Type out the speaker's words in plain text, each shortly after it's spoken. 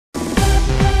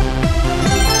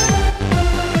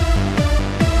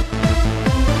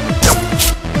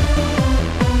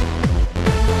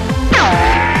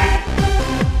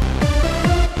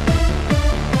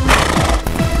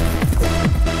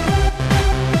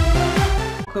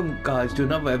welcome guys to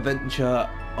another adventure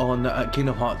on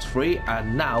Kingdom Hearts 3,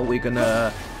 and now we're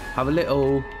gonna have a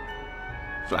little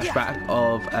flashback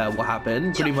of what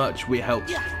happened. Pretty much we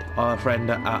helped our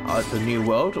friend at the new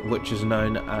world, which is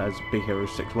known as Big Hero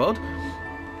 6 World,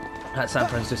 at San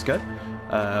Francisco.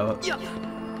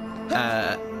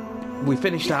 We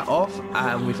finished that off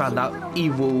and we found out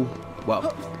evil,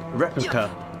 well, replica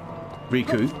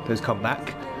Riku has come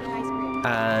back,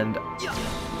 and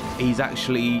he's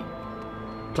actually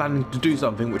planning to do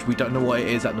something which we don't know what it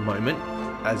is at the moment,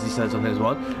 as he says on his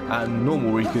one, and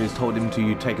normal Riku has told him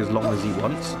to take as long as he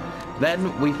wants.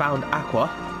 Then we found Aqua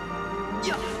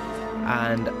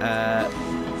and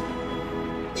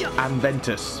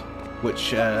Ventus, which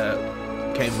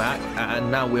came back,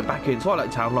 and now we're back in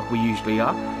Twilight Town like we usually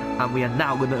are, and we are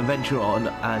now going to adventure on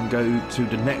and go to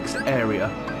the next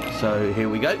area. So here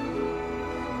we go.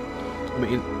 I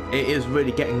mean, it is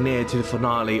really getting near to the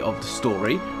finale of the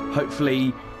story.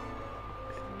 Hopefully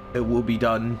it will be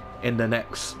done in the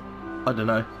next, I don't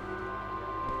know,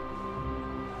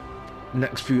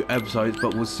 next few episodes,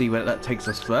 but we'll see where that takes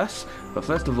us first. But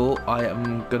first of all, I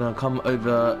am gonna come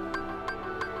over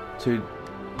to,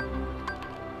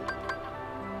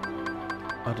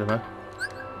 I don't know,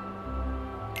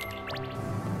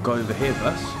 go over here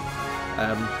first.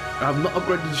 I've not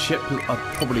upgraded the ship because I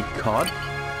probably can't.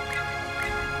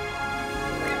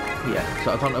 Yeah,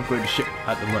 so I can't upgrade the ship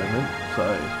at the moment,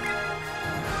 so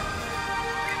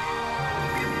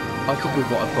I'll stick with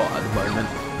what I've got at the moment,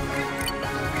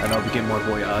 and I'll begin my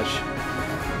voyage.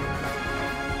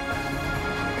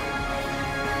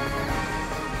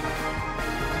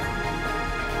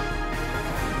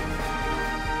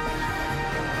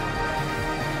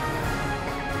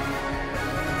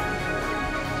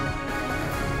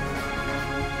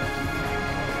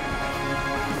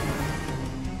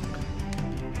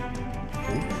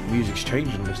 Music's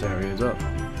changing in this area as well.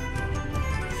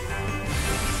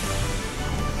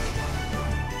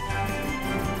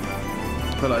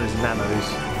 I feel like there's nanos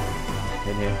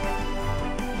in here.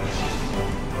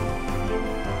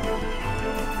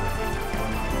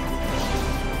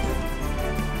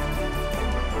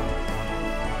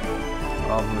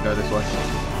 Oh, I'm gonna go this way.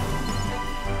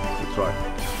 That's right.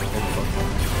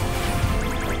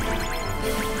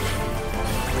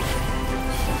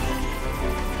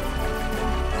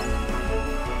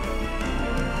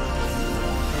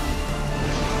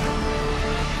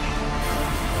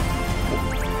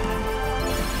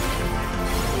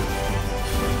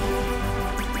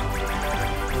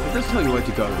 It does tell you where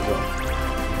to go as well.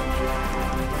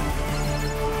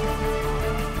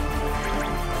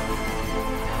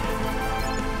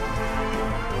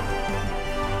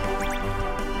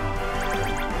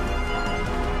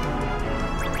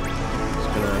 Just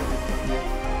gonna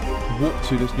walk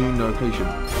to this new location.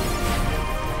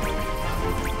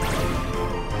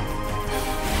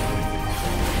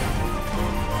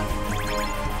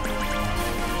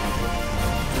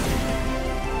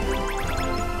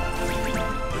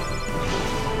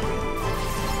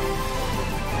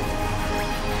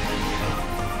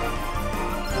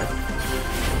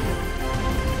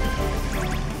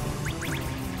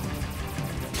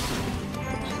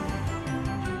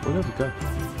 Where did it go?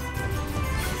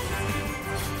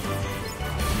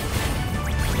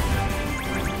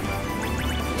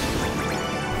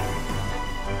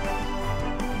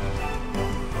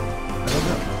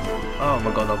 Oh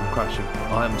my god, I'm crashing.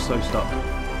 I am so stuck.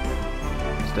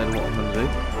 Instead of what I'm gonna do,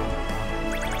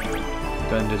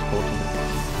 go into this portal.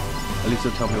 At least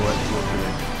they'll tell me where to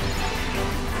go.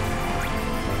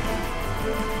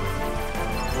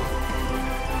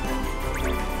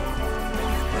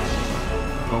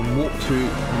 And walk to new.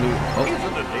 Oh.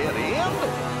 Isn't it dead end?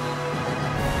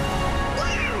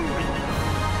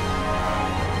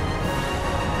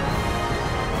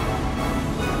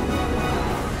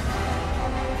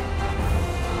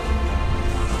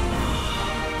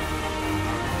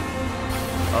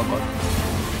 Oh god.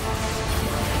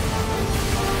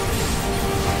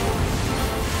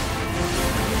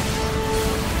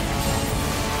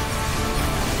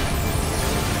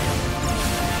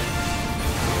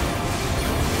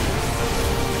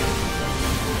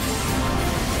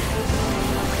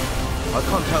 I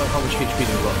can't tell how much HP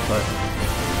they've got, so.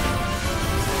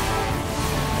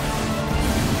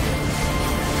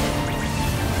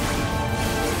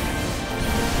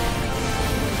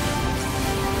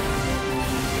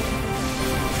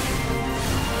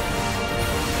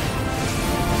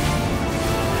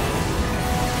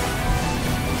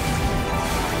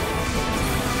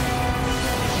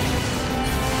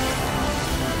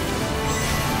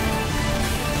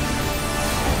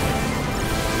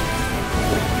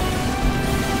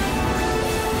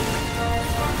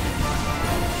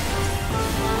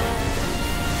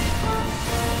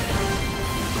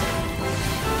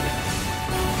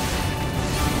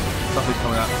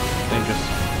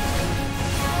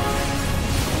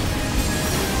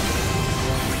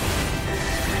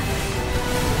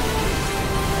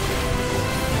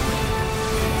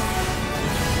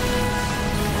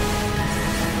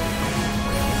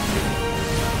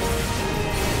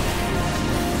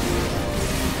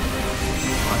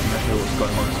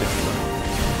 similar.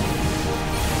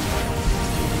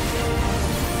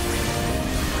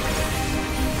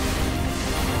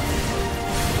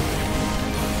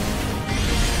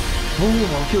 Oh,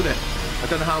 I killed it. I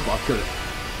don't know how, but I killed it.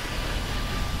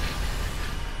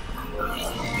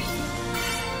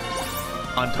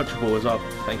 Untouchable as well.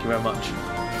 Thank you very much.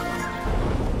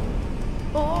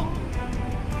 Oh!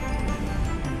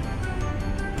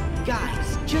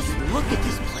 Guys, just look at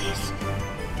this place.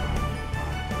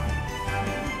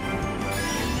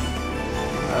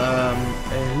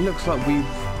 It looks like we've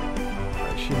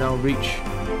actually now reached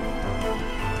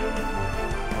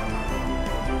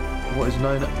what is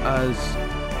known as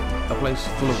a place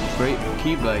full of great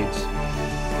keyblades.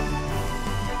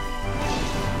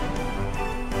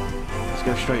 Let's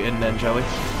go straight in then, shall we?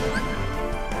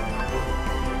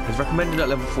 It's recommended at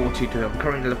level 42. I'm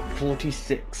currently level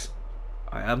 46.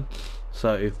 I am.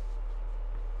 So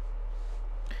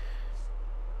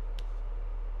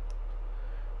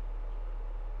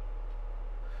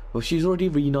well, she's already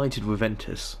reunited with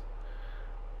Ventus,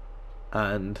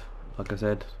 and like I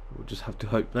said, we'll just have to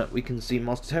hope that we can see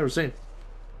Master Terror soon.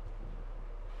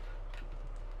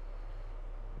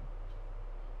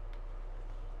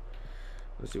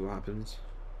 Let's see what happens.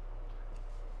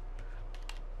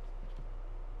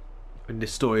 And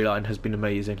this storyline has been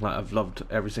amazing. Like, I've loved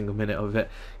every single minute of it.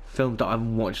 Films that I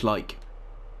haven't watched, like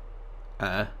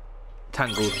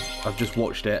Tangled, I've just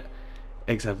watched it,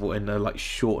 except for in a like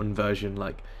shortened version.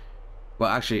 Like, well,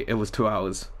 actually, it was 2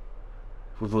 hours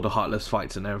with all the heartless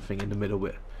fights and everything in the middle of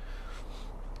it.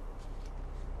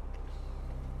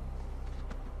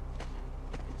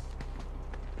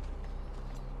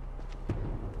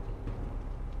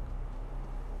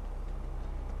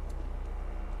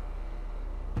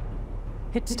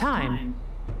 It's time.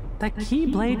 The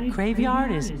Keyblade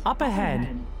Graveyard is up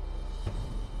ahead.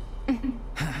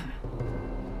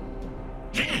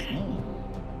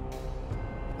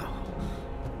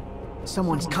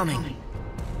 Someone's coming.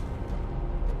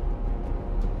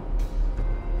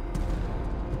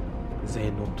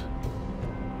 Xehanort.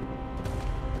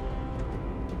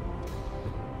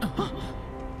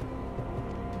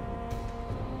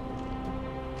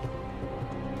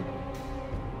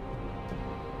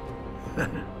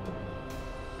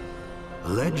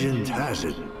 Legend has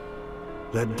it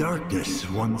that darkness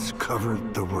once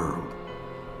covered the world.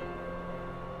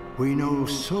 We know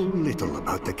so little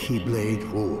about the Keyblade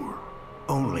War,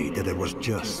 only that it was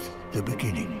just the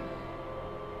beginning.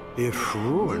 If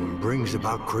ruin brings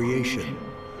about creation,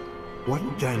 what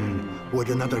then would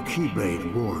another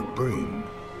Keyblade War bring?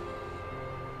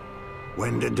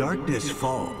 When the darkness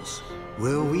falls,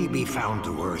 will we be found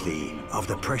worthy of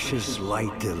the precious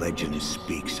light the legend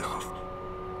speaks of?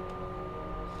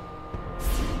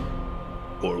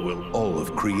 Or will all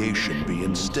of creation be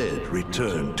instead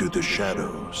returned to the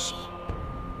shadows?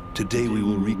 Today we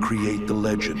will recreate the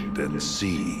legend and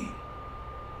see.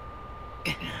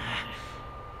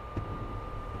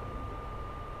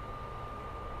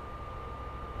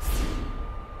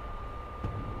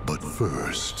 But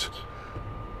first,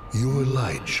 your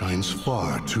light shines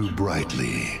far too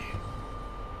brightly.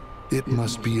 It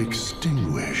must be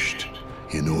extinguished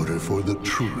in order for the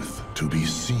truth to be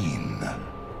seen.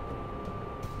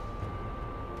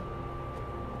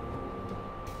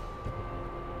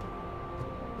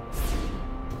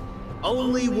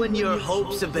 Only when your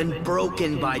hopes have been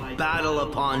broken by battle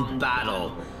upon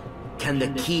battle can the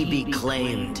key be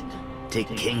claimed to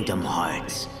Kingdom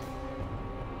Hearts.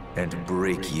 And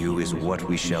break you is what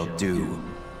we shall do.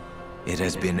 It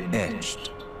has been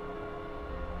etched.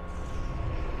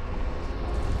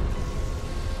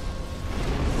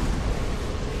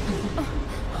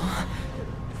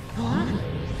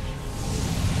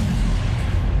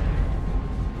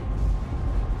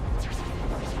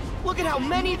 Look at how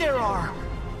many there are!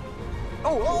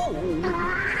 Oh!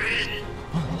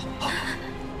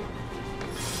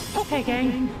 Okay,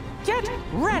 gang, get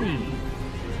ready!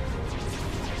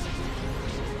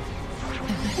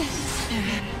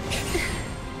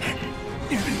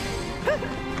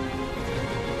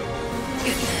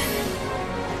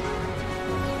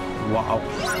 Wow.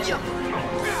 Back off!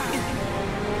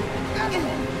 Back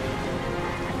off!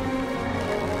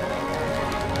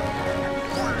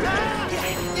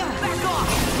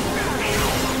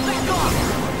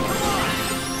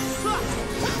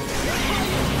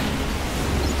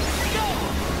 Go!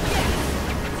 Yes!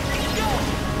 Go!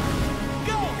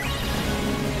 Go!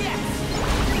 Yes!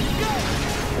 Go!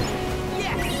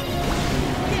 Yes!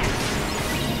 Yes!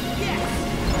 Yes!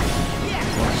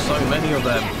 Yes! So many of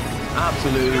them.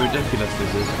 Absolutely ridiculous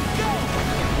this is. Go!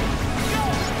 Go!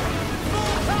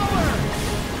 Full power!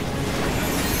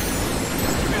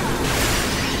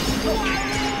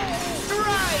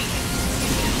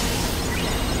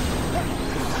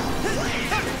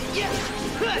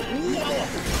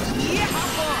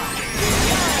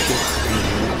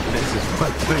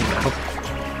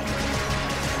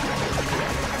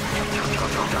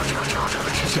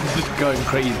 She's just going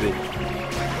crazy.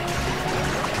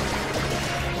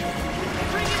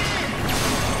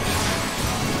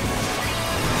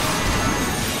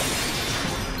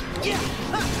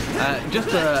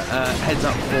 Just a heads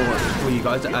up for you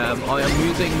guys, I am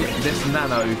using this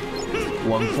nano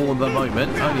one for the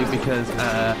moment, only because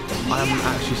I haven't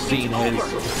actually seen his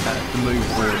move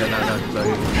for the nano, so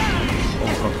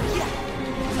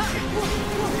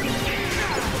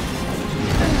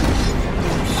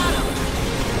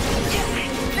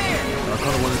I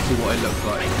kind of want to see what it looks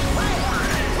like.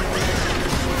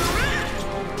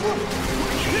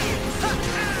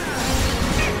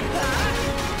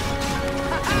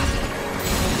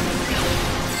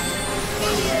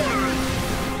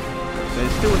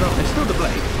 It's still the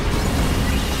blade.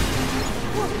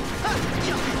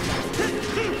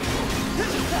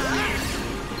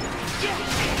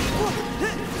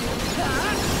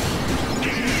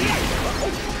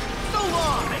 So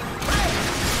long!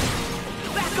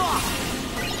 Back off!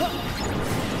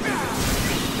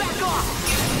 Back off!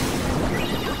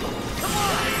 Come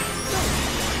on!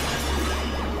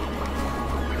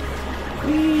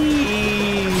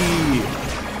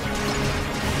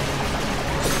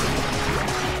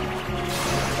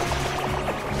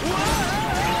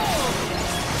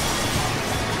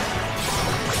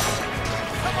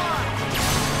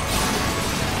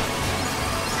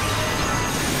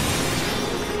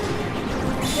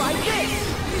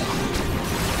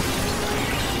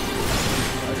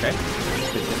 Okay, a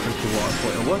bit different to what I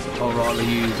thought it was. I'll rather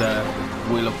use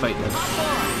Wheel of Fate then.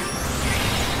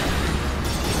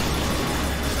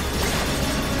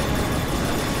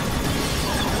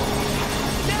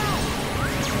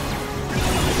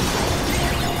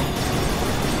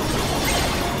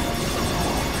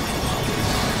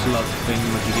 Slug thing,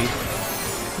 Majiggy.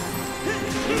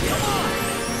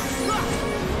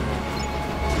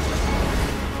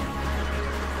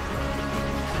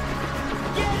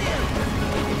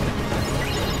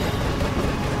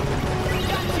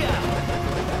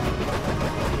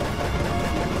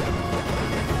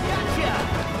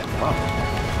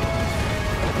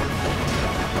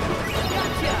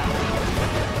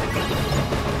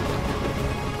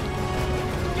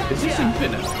 Is this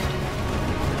infinite?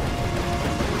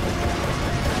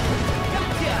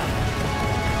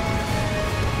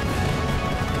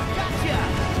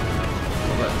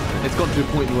 It's got to a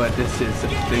point where this is,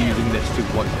 they're using this to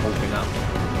wipe the whole thing out.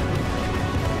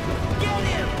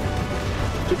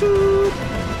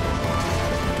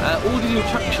 All the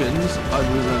attractions, if I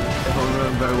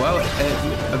remember very well,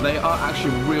 they are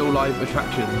actually real life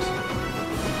attractions.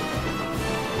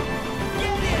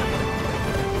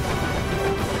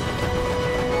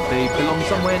 They belong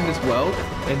somewhere in this world,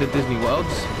 in the Disney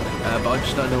worlds, but I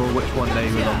just don't know which one they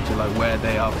belong to, like where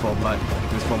they are from, like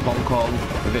if it's from Hong Kong,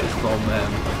 if it's from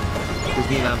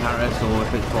Disneyland Paris, or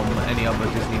if it's from any other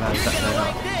Disneyland that they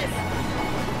are.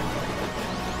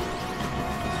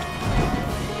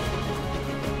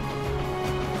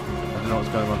 I don't know what's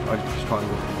going on, I just try and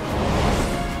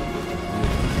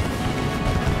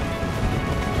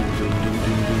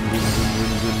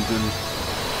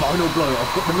final blow,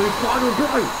 I've got the move, final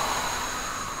blow!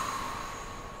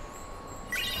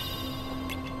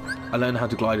 I learned how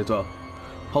to glide as well.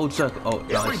 Hold circle, oh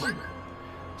nice.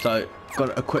 So,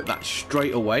 gotta equip that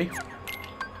straight away.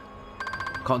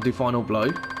 Can't do final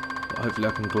blow, but hopefully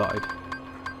I can glide.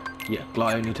 Yeah,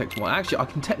 glide only takes one. Actually, I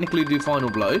can technically do final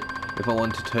blow if I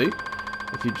wanted to.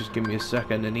 If you just give me a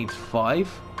second, it needs 5.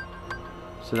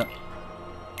 So that,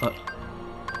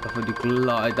 if I do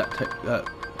glide, that takes,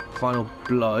 final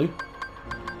blow.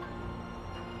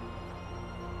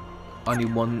 I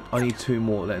need 2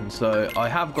 more then. So I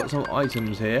have got some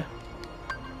items here.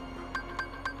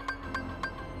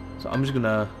 So I'm just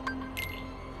gonna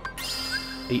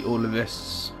eat all of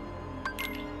this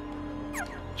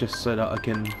just so that I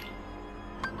can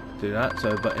do that.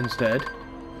 So, but instead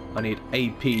I need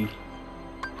AP,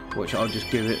 which I'll just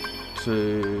give it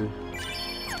to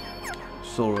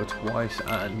Sora twice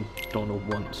and Donald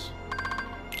once.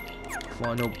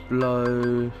 Final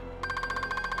blow.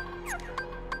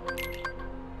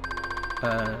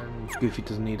 And Goofy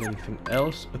doesn't need anything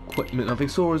else. Equipment. I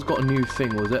think Sora's got a new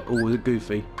thing, was it? Or was it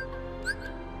Goofy?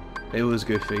 It was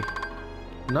Goofy.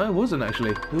 No, it wasn't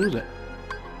actually. Who was it?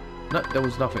 No, there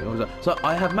was nothing. It was so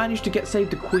I have managed to get Save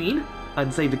the Queen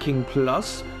and Save the King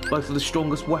Plus, both of the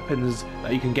strongest weapons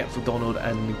that you can get for Donald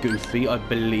and Goofy, I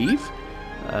believe.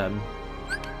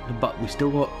 But we still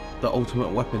got the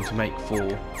ultimate weapon to make for.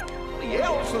 What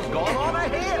else has gone on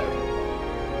ahead?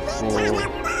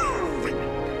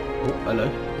 Oh, hello.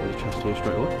 I'll trust you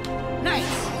straight away. Nice.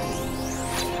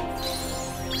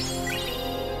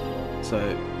 So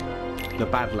the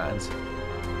Badlands.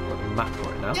 Got the map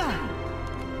right now.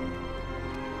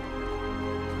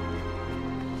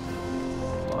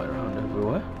 Fly around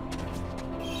everywhere.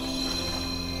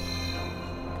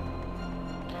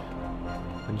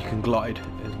 And you can glide.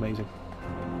 It's amazing.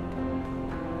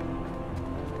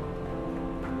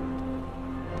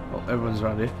 Oh, everyone's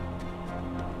around here.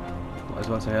 Might as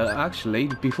well say, actually,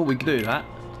 before we do that,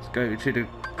 let's go to the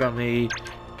gummy.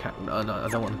 No, I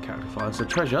don't want the character file. So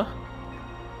treasure.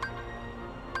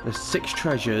 There's 6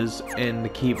 treasures in the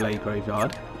Keyblade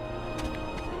graveyard.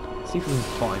 Let's see if we can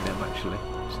find them actually.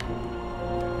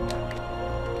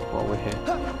 While we're here.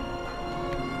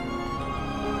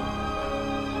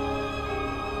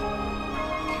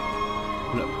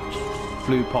 Look,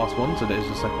 flew past one, so there's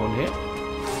the second one here,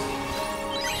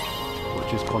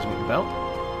 which is Cosmic Belt.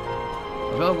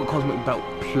 I've got Cosmic Belt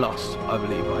Plus, I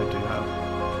believe I do have.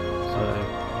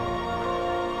 So.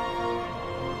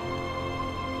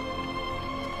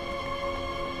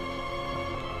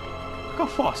 Look how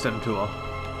fast them two are.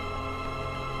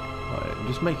 Right, I'm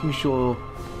just making sure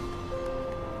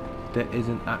there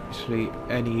isn't actually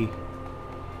anything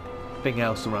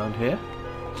else around here.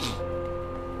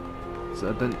 So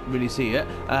I don't really see it.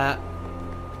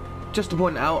 Just to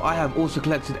point out, I have also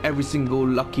collected every single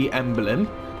lucky emblem,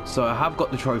 so I have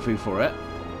got the trophy for it.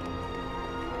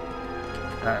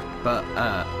 But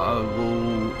I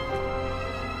will.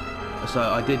 So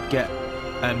I did get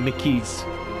Mickey's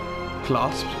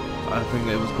clasp, I think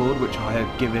it was called, which I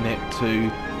had given it to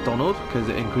Donald because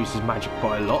it increases magic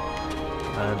by a lot,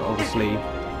 and obviously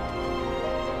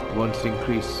I wanted to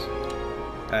increase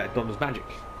Donald's magic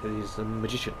because he's a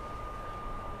magician.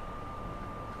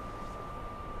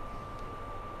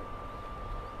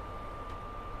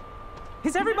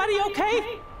 Is everybody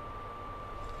okay?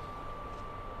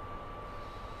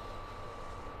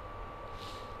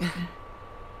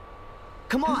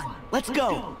 Come on, let's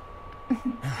go.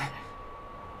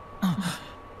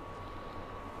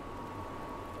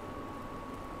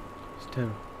 It's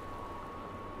terrible.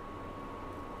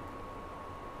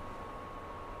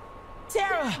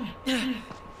 Tara!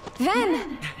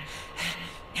 Ven!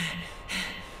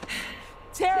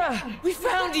 Tara, we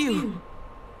found you!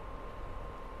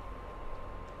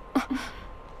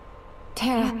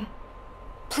 Tara,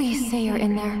 please say you're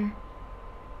in there.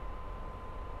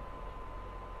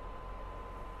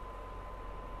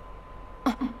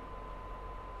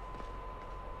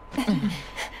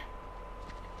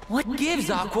 What gives,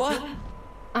 Aqua?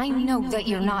 I know that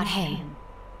you're not him.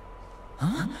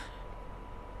 Huh?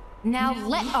 Now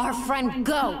let our friend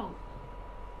go!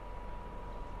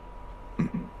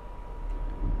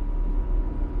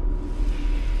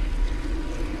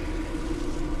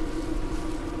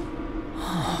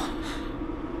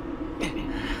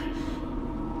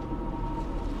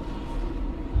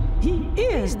 He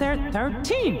is their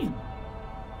 13th!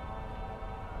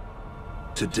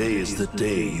 Today is the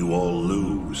day you all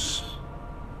lose.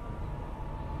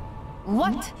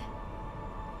 What?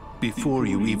 Before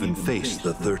you even face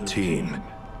the 13,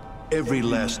 every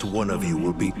last one of you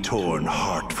will be torn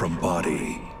heart from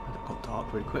body. That got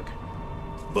dark really quick.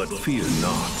 But fear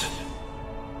not.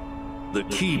 The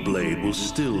Keyblade will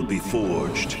still be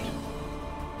forged.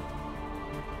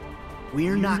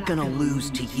 We're not gonna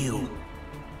lose to you.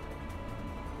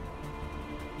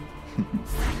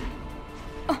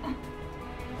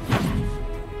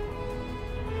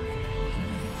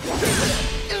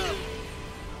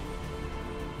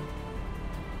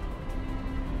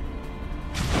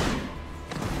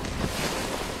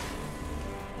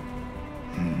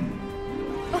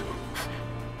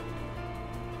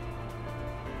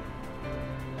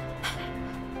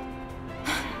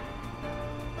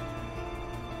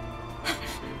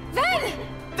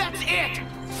 That's it!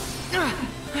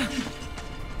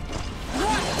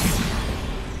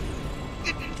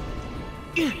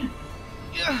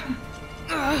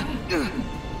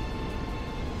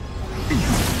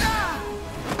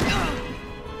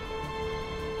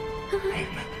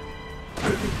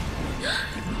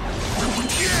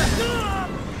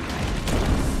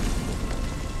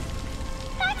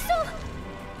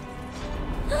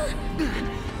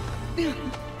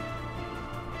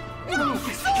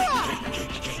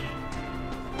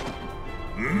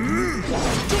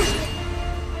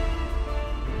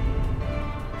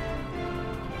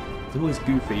 It's always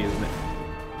goofy, isn't it?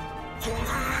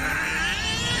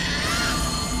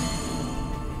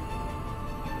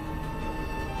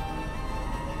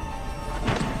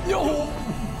 No!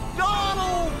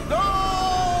 Donald! No!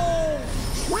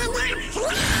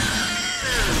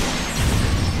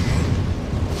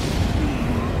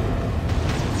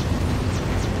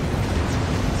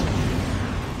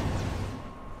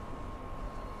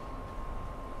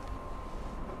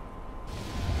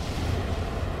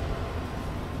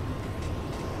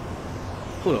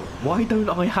 Hold on, why don't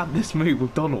I have this move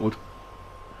with Donald?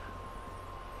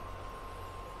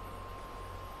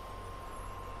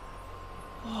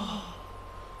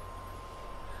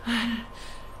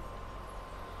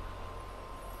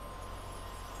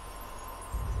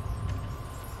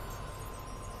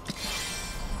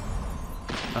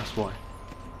 That's why.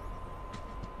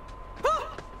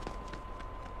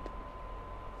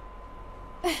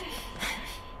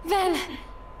 Then...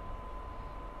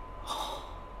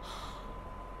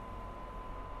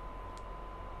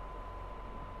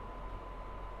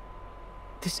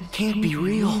 This can't be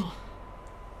real.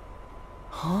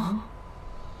 Huh?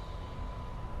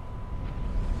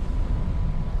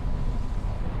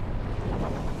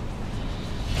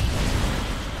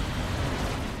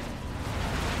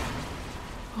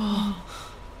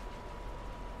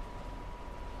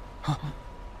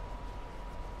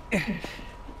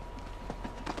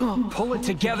 Pull it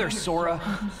together, Sora.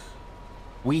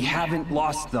 We haven't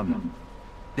lost them.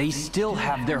 They still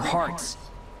have their hearts.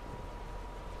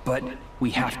 But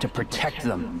we have to protect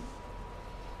them.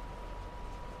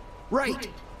 Right.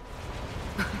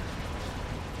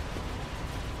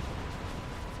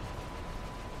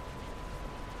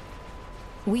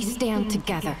 We stand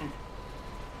together.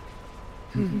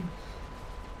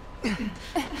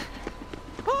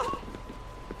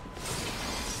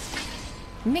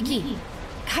 Mickey,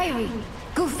 Kyrie,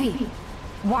 Goofy,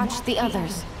 watch the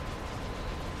others.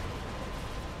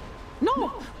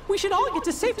 No! We should all get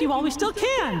to safety while we still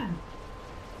can!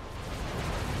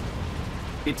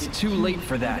 It's too late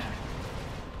for that.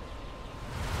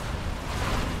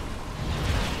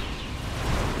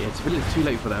 Yeah, it's really too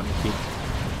late for that, Mickey.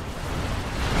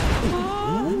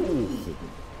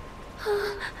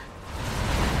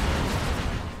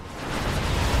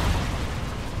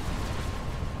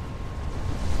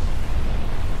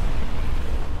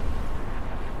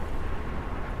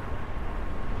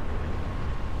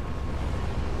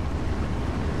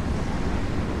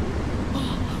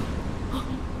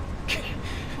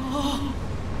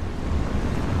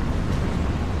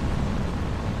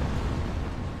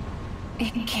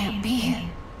 It can't be.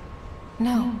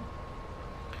 No.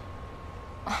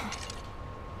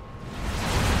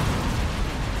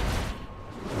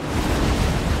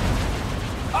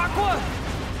 Aqua!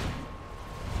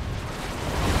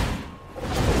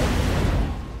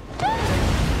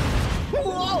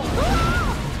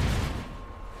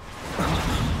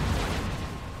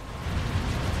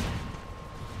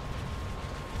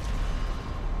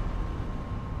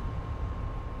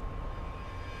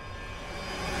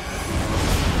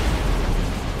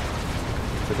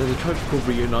 But there's a tragical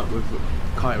reunite with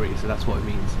Kyrie, so that's what it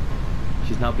means.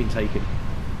 She's now been taken.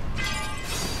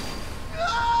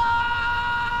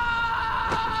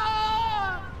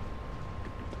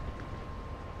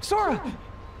 Sora!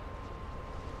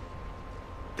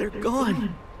 They're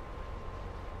gone.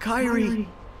 Kyrie,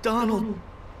 Donald,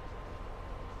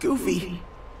 Goofy,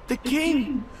 the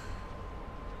king.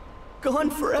 Gone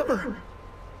forever.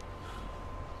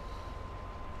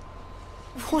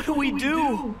 What do we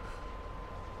do?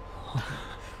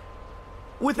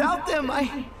 Without them,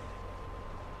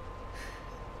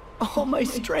 all my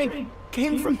strength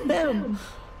came from them.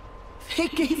 They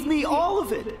gave me all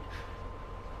of it.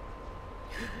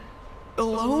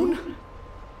 Alone,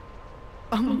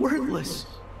 I'm worthless.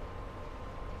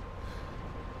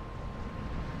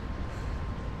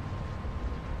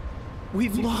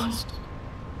 We've lost.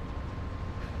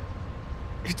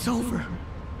 It's over.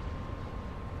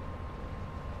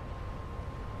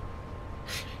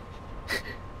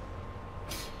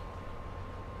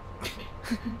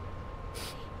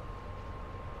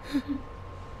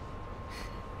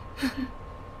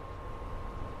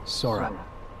 Sora,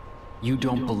 you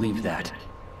don't believe that.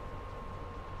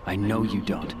 I know you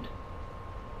don't.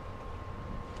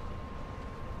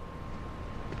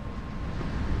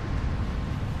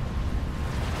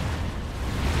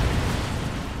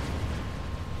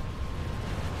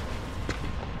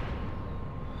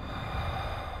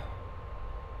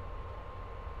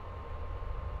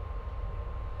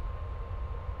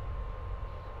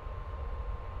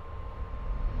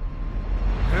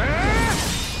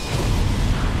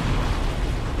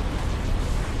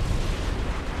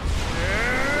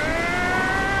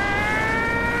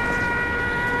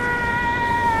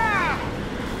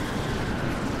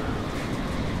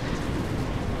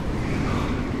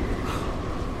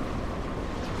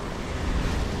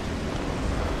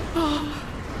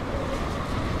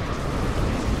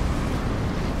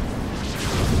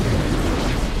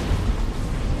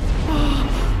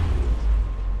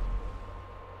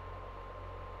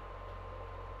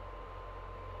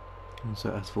 And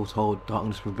so as foretold,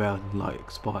 darkness prevailed and light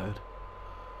expired.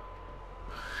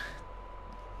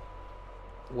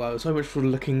 Well, so much for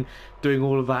doing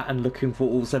all of that and looking for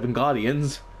all 7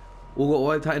 Guardians. All got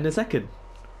wiped out in a second.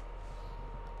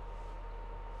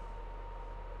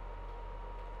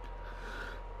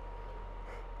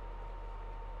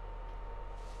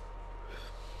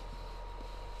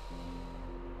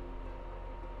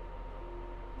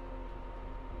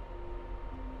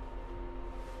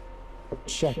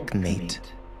 Checkmate.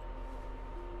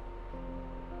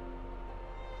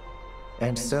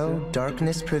 And so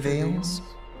darkness prevails,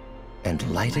 and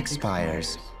light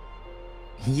expires.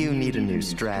 You need a new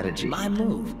strategy. My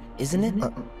move, isn't it?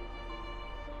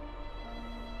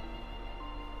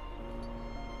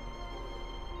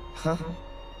 Huh?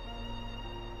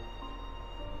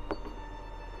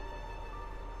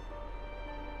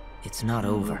 It's not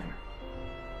over.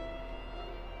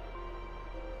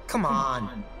 Come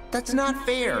on, that's not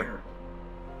fair.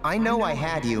 I know I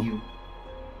had you.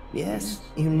 Yes,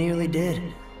 you nearly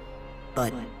did.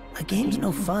 But a game's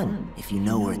no fun if you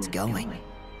know where it's going.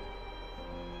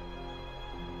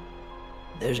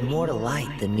 There's more to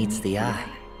light than meets the eye.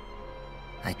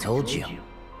 I told you.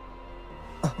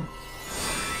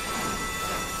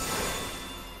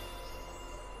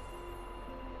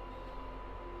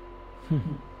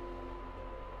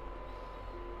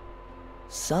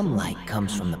 Some light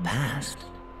comes from the past.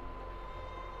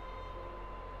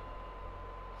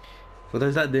 For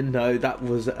those that didn't know, that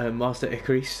was Master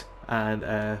Icarus, and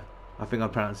I think I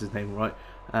pronounced his name right,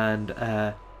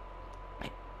 and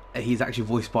he's actually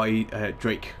voiced by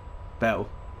Drake Bell,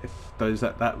 if those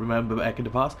that remember back in the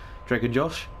past. Drake and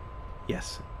Josh?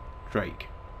 Yes, Drake.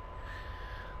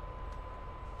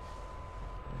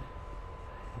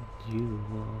 You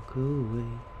walk away.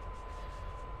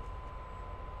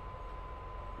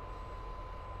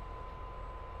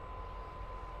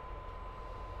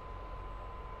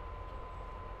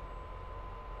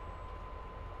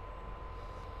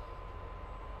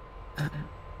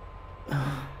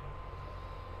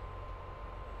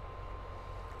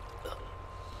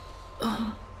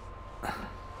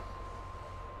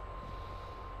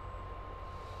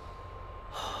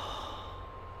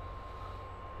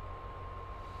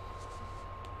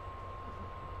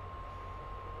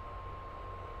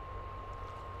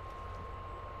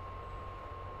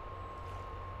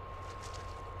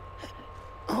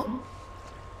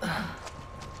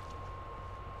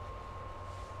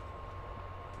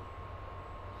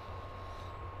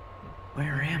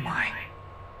 Where am I?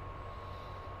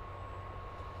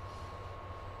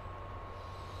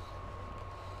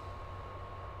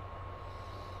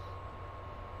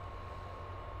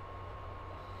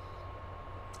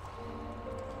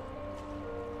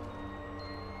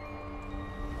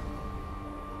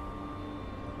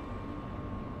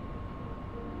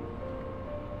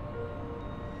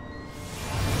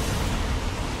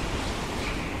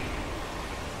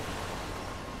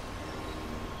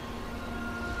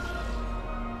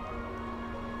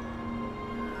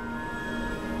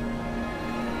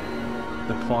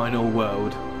 The final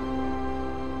world.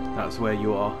 That's where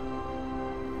you are.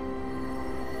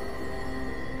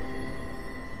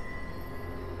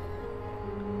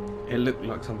 It looked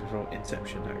like something from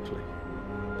Inception, actually.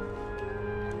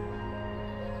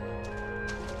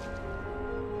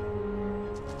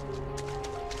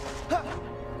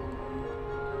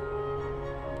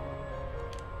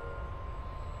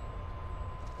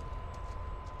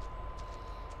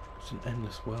 It's an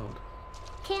endless world.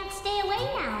 Can't stay away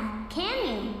now, can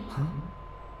you? Huh?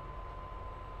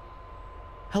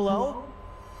 Hello?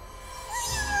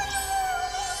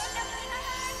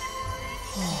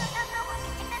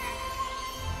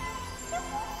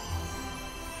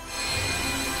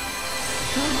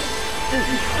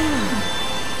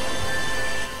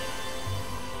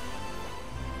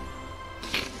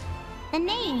 The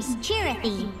name's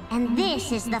Chirithy, and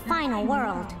this is the final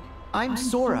world. I'm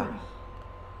Sora.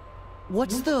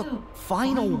 What's the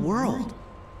final world?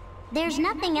 There's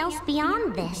nothing else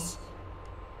beyond this.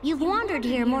 You've wandered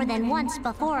here more than once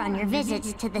before on your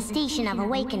visits to the Station of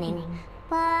Awakening,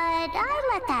 but I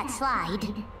let that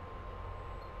slide.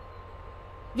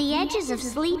 The edges of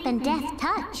sleep and death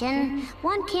touch, and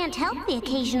one can't help the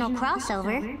occasional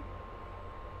crossover.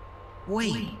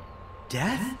 Wait,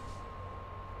 death?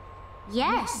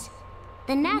 Yes,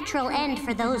 the natural end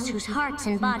for those whose hearts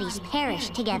and bodies perish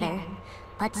together.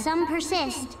 But some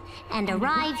persist and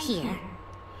arrive here.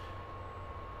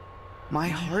 My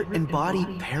heart and body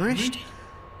perished?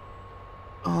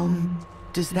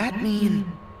 Does that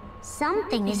mean...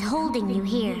 Something is holding you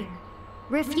here,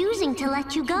 refusing to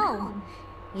let you go.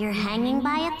 You're hanging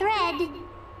by a thread.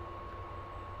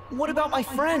 What about my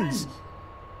friends?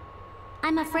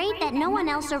 I'm afraid that no one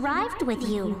else arrived with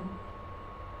you.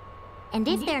 And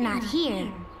if they're not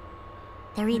here,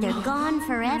 they're either gone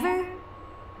forever,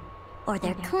 or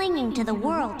they're clinging to the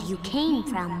world you came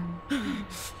from.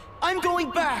 I'm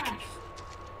going back!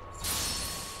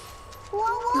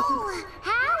 Whoa!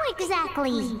 How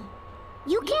exactly?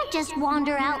 You can't just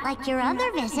wander out like your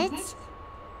other visits.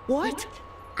 What?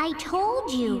 I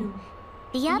told you.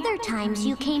 The other times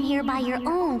you came here by your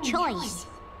own choice.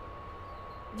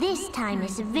 This time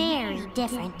is very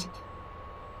different.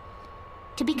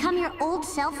 To become your old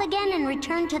self again and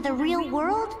return to the real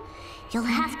world, you'll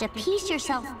have to piece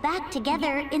yourself back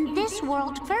together in this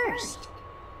world first.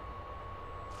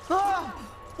 Ah!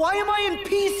 Why am I in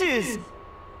pieces?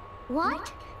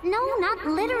 What? No, not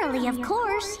literally, of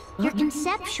course. You're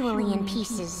conceptually in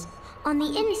pieces. On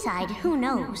the inside, who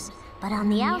knows? But on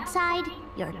the outside,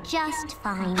 you're just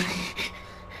fine.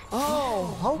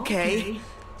 Oh, okay.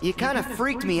 You kind of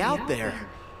freaked me out there.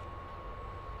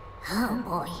 Oh,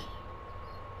 boy.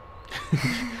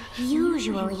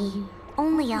 Usually,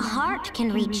 only a heart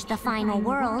can reach the final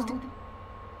world.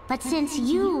 But since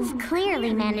you've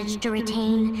clearly managed to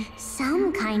retain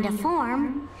some kind of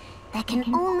form, that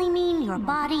can only mean your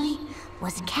body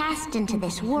was cast into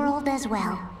this world as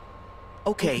well.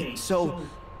 Okay, so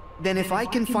then if I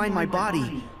can find my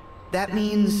body, that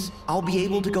means I'll be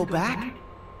able to go back?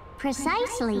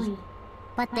 Precisely.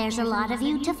 But there's a lot of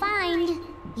you to find.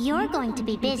 You're going to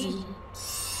be busy.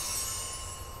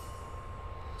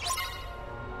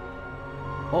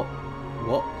 Oh,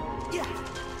 what? Yeah.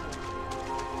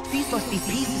 These must be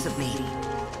pieces of me.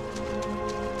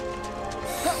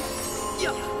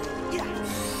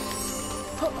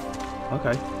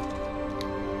 Okay.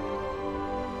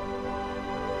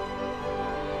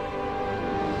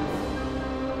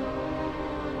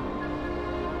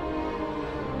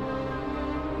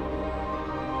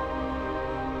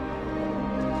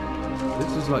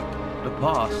 This is like the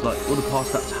past, like all the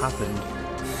past that's happened.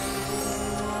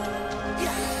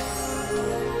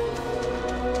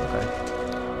 Okay.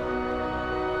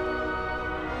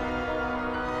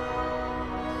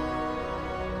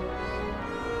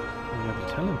 You have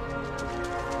to tell him.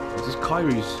 This is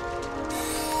Kairu's.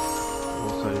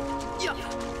 Also. Yeah.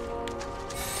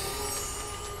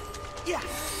 Yeah.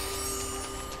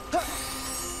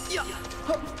 Yeah.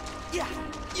 Yeah.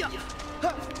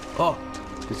 Yeah. Oh,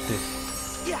 disappeared.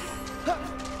 Yeah.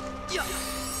 Yeah.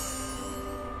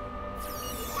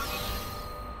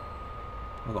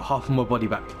 I got half of my body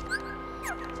back.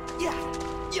 Yeah.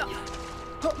 Yeah.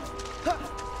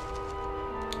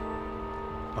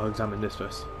 I'll examine this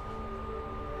first.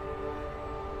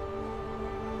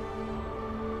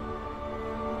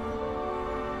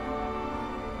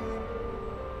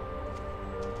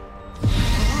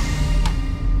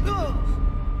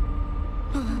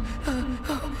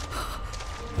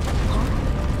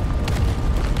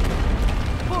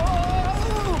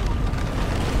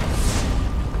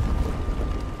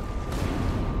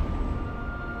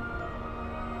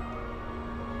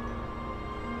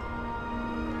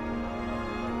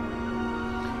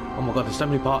 Oh my god, there's so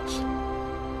many parts.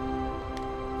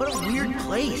 What a weird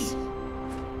place.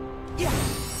 Yeah.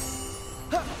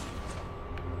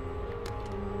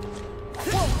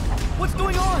 Whoa! What's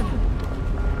going on?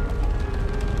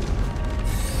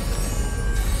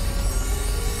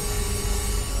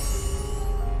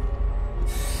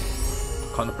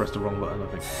 Kind of pressed the wrong button, I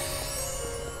think.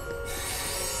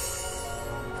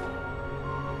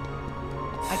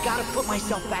 I gotta put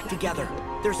myself back together.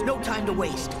 There's no time to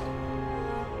waste.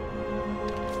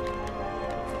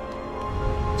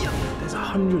 There's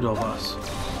 100 of us.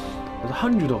 There's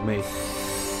 100 of me.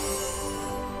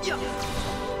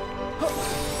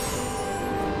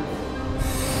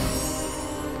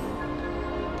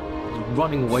 They're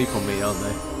running away from me, aren't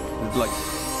they?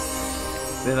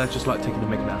 They're just like taking a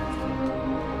mick now.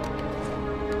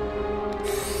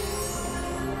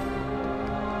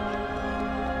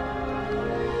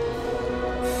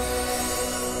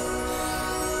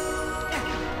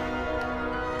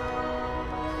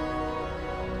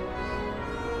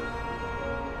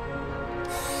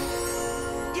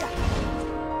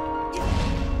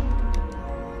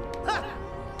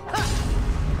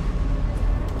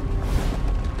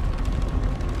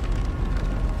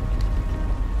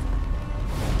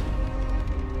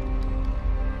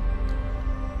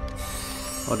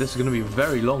 Oh, this is going to be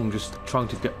very long just trying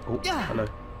to get... Oh, hello.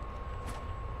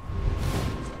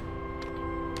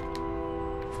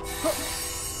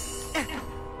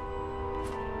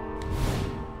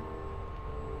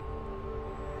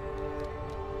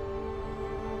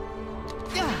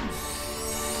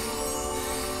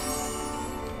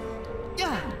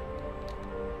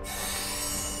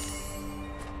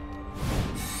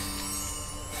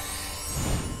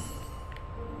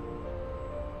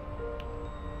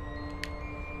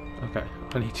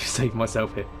 I need to save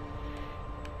myself here.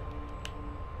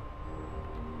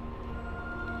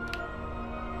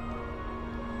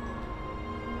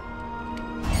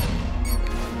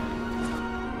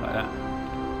 Like that.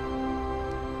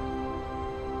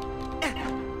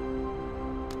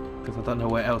 Because I don't know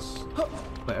where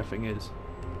everything is.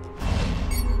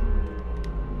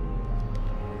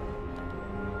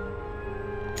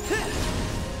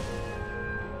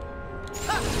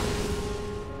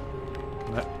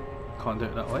 No, can't do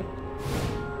it that way.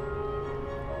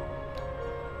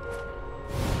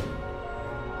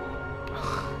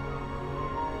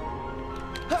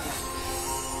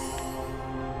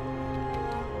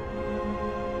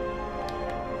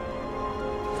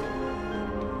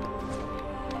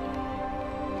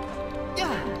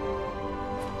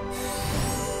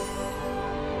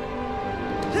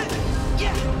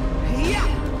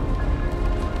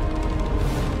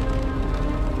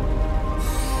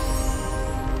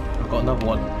 Got another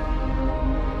one.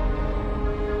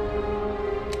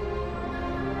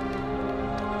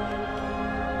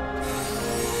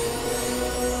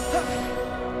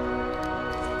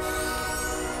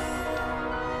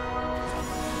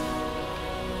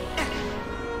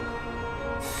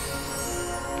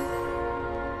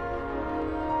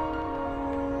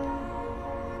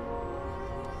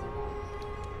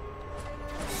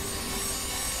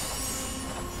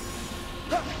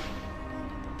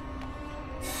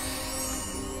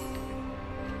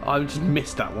 I just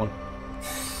missed that one.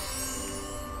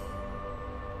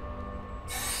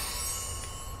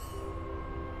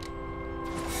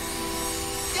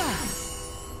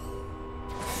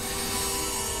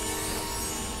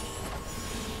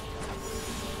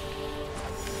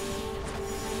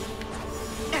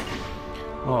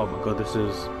 Oh my god, this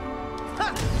is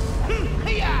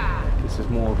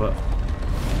more of a...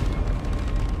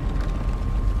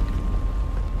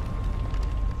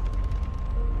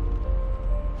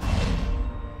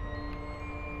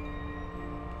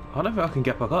 I don't think I can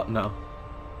get back up now.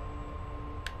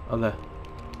 Oh, there.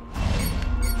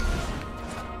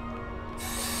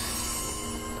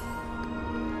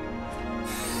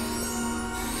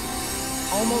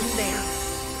 Almost there.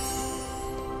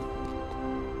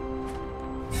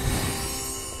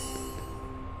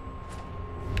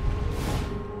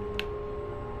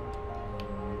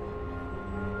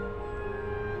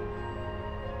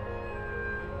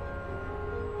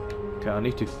 Okay, I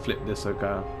need to flip this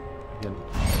again.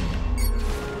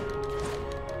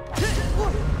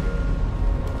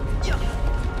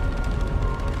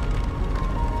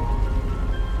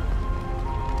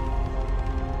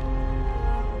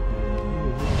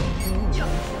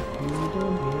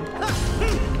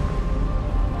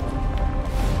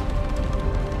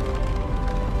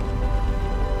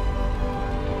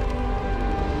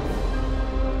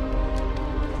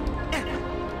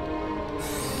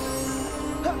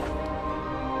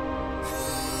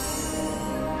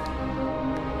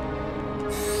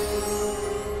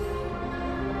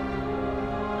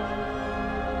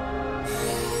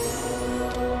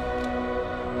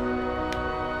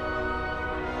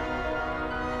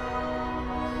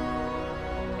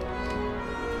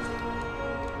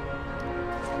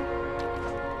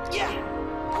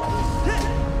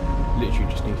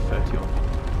 Literally just need 30 on.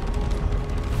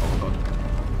 Oh my god.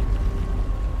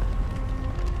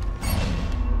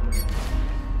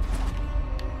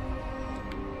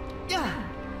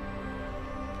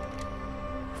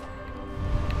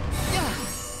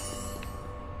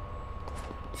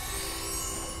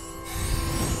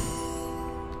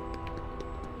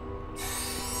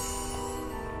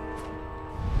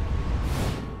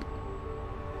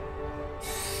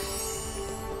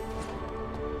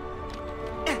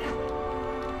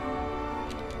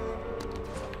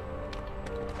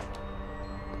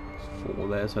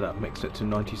 There, so that makes it to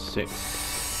 96.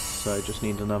 So I just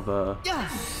need another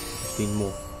 15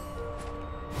 more.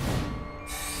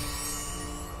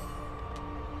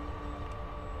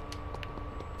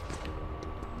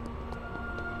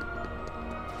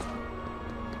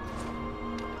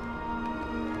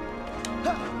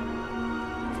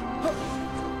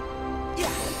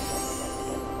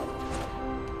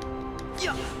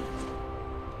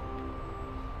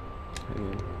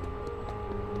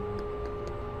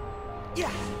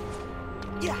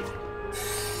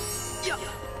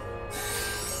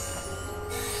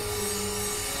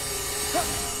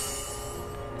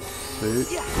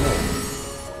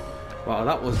 Wow,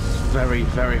 that was very,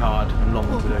 very hard and long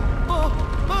to do.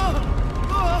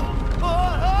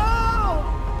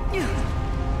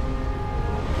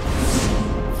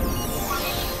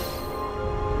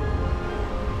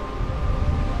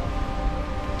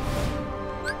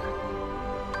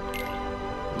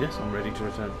 Yes, I'm ready to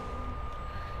return.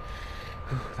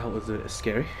 That was a bit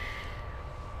scary.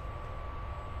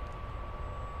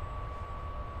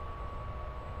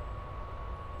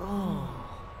 Oh.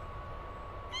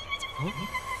 Huh?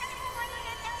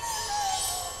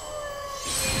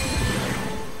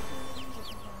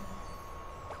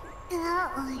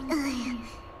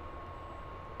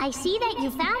 I see that you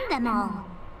found them all.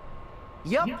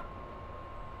 Yup.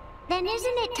 Then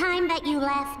isn't it time that you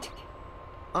left?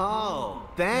 Oh,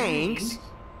 thanks.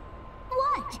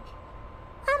 What?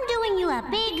 I'm doing you a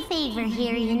big favor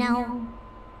here, you know.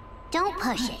 Don't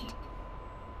push it.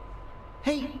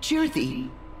 Hey, Cheerthy,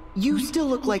 you still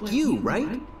look like you,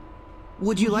 right?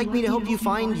 Would you like me to help you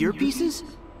find your pieces?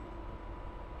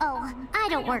 Oh, I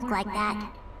don't work like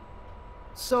that.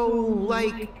 So,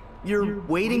 like, you're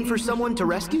waiting for someone to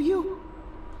rescue you?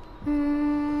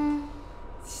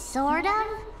 Sort of?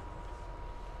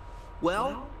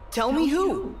 Well, tell me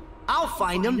who. I'll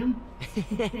find him.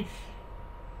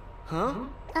 Huh?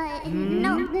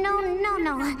 No.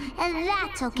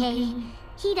 That's okay.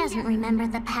 He doesn't remember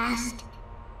the past.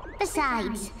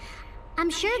 Besides, I'm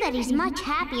sure that he's much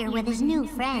happier with his new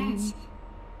friends.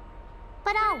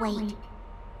 But I'll wait.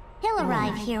 He'll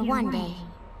arrive here one day.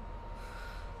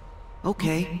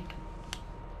 Okay.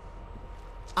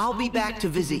 I'll be back to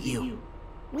visit you.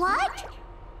 What?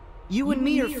 You and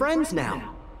me are friends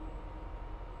now.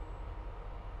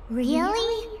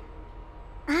 Really?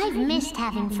 I've missed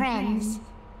having friends.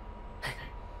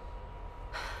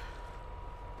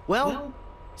 Well,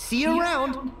 see you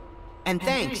around. And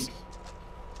thanks.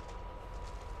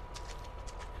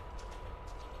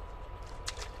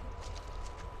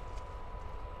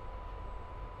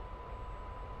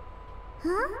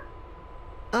 Huh?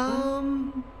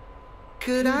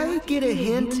 Could I get a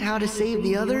hint how to save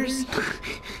the others?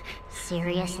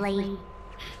 Seriously?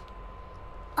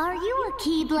 Are you a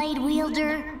Keyblade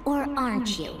wielder, or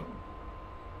aren't you?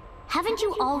 Haven't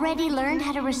you already learned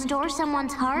how to restore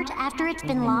someone's heart after it's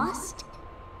been lost?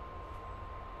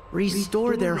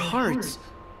 Restore their hearts.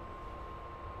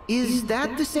 Is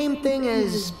that the same thing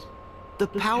as the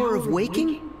power of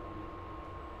waking?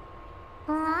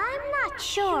 I'm not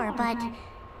sure, but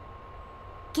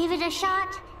give it a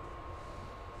shot.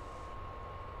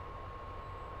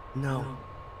 No.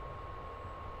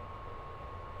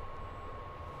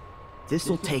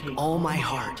 This'll take all my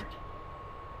heart.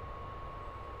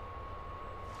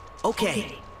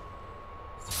 Okay.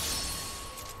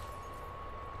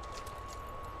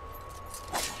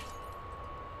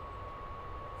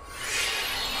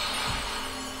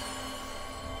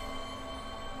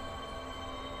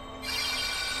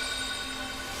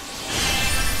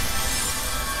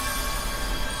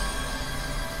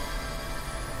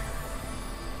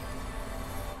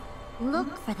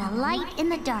 Look for the light in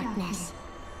the darkness.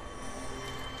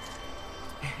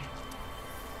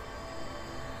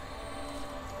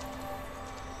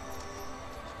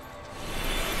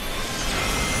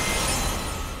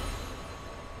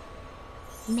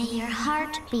 May your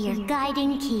heart be your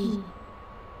guiding key.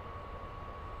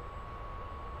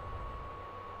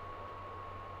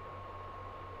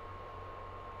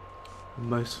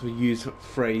 Most used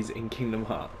phrase in Kingdom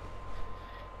Hearts.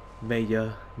 May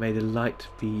the light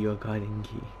be your guiding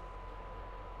key.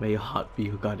 May your heart be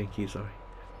your guiding key, sorry.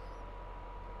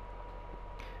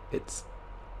 It's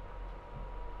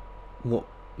what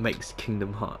makes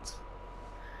Kingdom Hearts.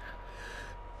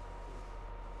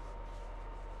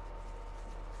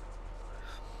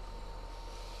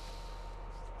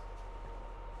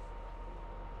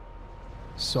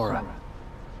 Sora,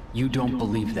 you don't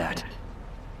believe that.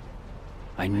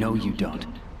 I know you don't.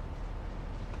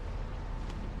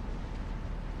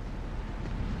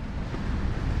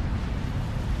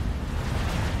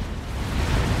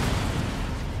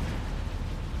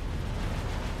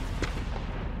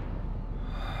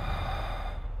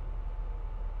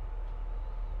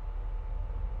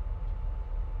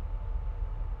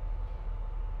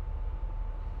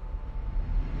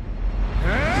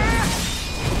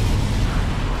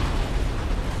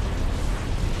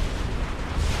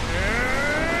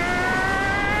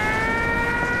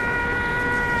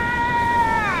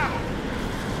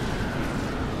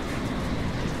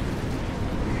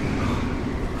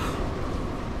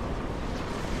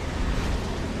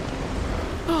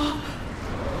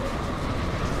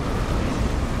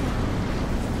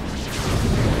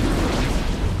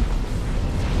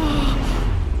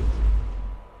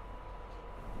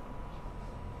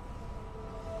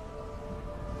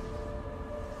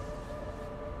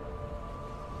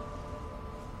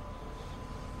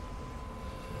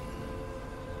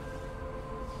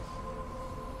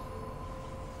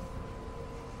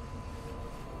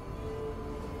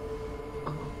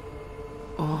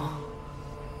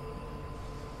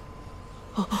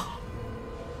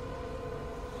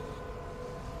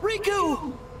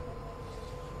 Riku!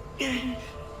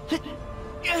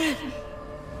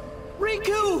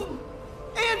 Riku!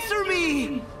 Answer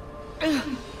me!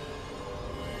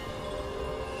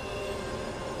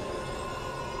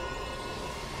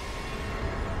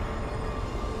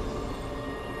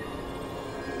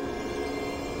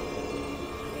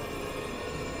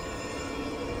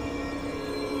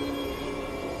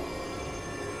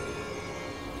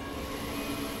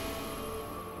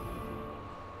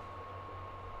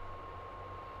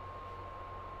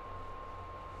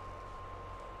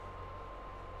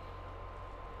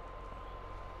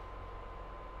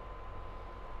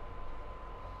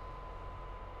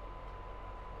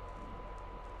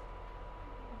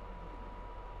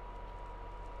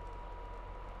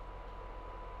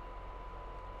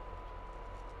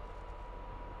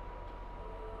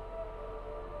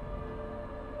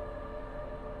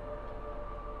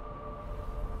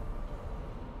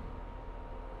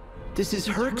 This is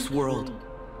Herc's world.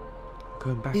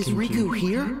 Going back Is Riku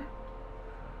here?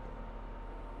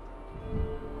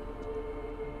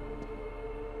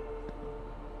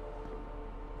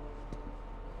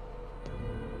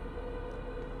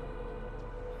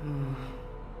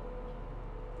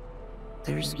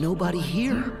 There's nobody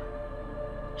here.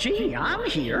 Gee, I'm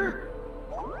here.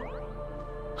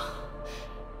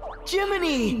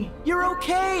 Jiminy! You're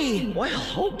okay! Well,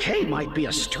 okay might be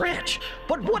a stretch,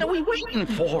 but what are we waiting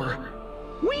for?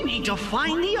 We need to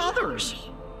find the others.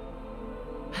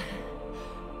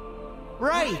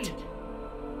 Right!